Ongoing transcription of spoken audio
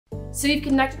So you've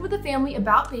connected with a family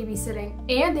about babysitting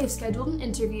and they've scheduled an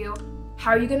interview.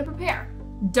 How are you going to prepare?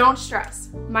 Don't stress.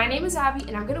 My name is Abby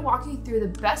and I'm going to walk you through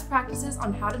the best practices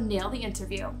on how to nail the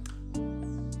interview.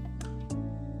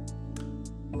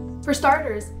 For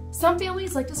starters, some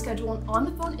families like to schedule an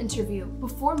on-the-phone interview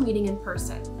before meeting in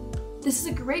person. This is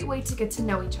a great way to get to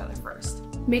know each other first.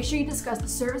 Make sure you discuss the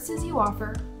services you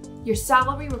offer, your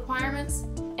salary requirements,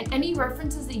 and any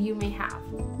references that you may have.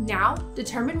 Now,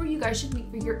 determine where you guys should meet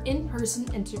for your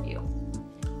in-person interview.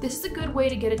 This is a good way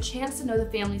to get a chance to know the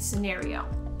family's scenario.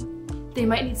 They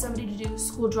might need somebody to do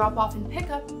school drop-off and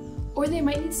pickup, or they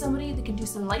might need somebody that can do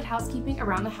some light housekeeping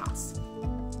around the house.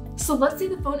 So let's say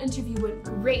the phone interview went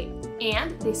great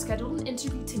and they scheduled an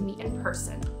interview to meet in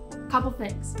person. Couple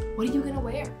things. What are you gonna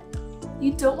wear?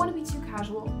 You don't want to be too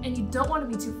casual and you don't want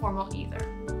to be too formal either.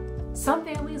 Some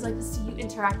families like to see you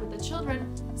interact with the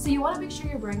children, so you want to make sure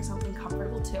you're wearing something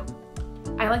comfortable too.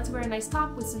 I like to wear a nice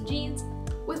top with some jeans,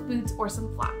 with boots or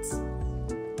some flats.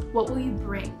 What will you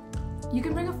bring? You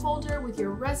can bring a folder with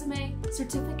your resume,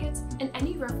 certificates, and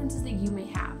any references that you may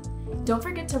have. Don't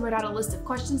forget to write out a list of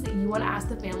questions that you want to ask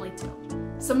the family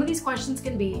too. Some of these questions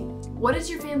can be, what is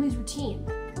your family's routine?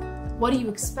 What do you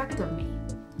expect of me?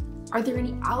 Are there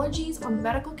any allergies or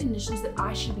medical conditions that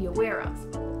I should be aware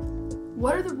of?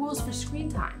 What are the rules for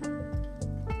screen time?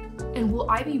 And will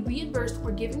I be reimbursed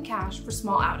or given cash for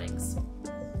small outings?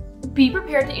 Be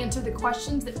prepared to answer the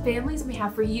questions that families may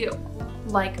have for you,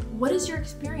 like what is your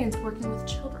experience working with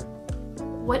children?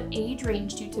 What age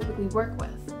range do you typically work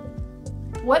with?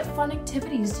 What fun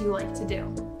activities do you like to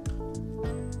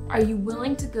do? Are you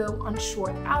willing to go on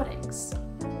short outings?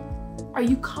 Are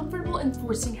you comfortable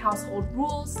enforcing household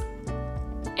rules?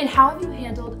 And how have you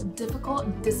handled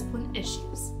difficult discipline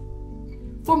issues?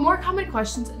 For more common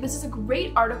questions, this is a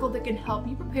great article that can help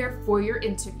you prepare for your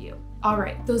interview. All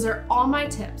right, those are all my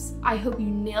tips. I hope you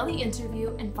nail the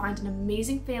interview and find an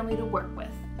amazing family to work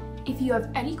with. If you have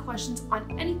any questions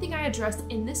on anything I addressed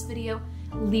in this video,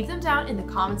 leave them down in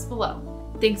the comments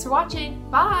below. Thanks for watching.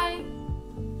 Bye!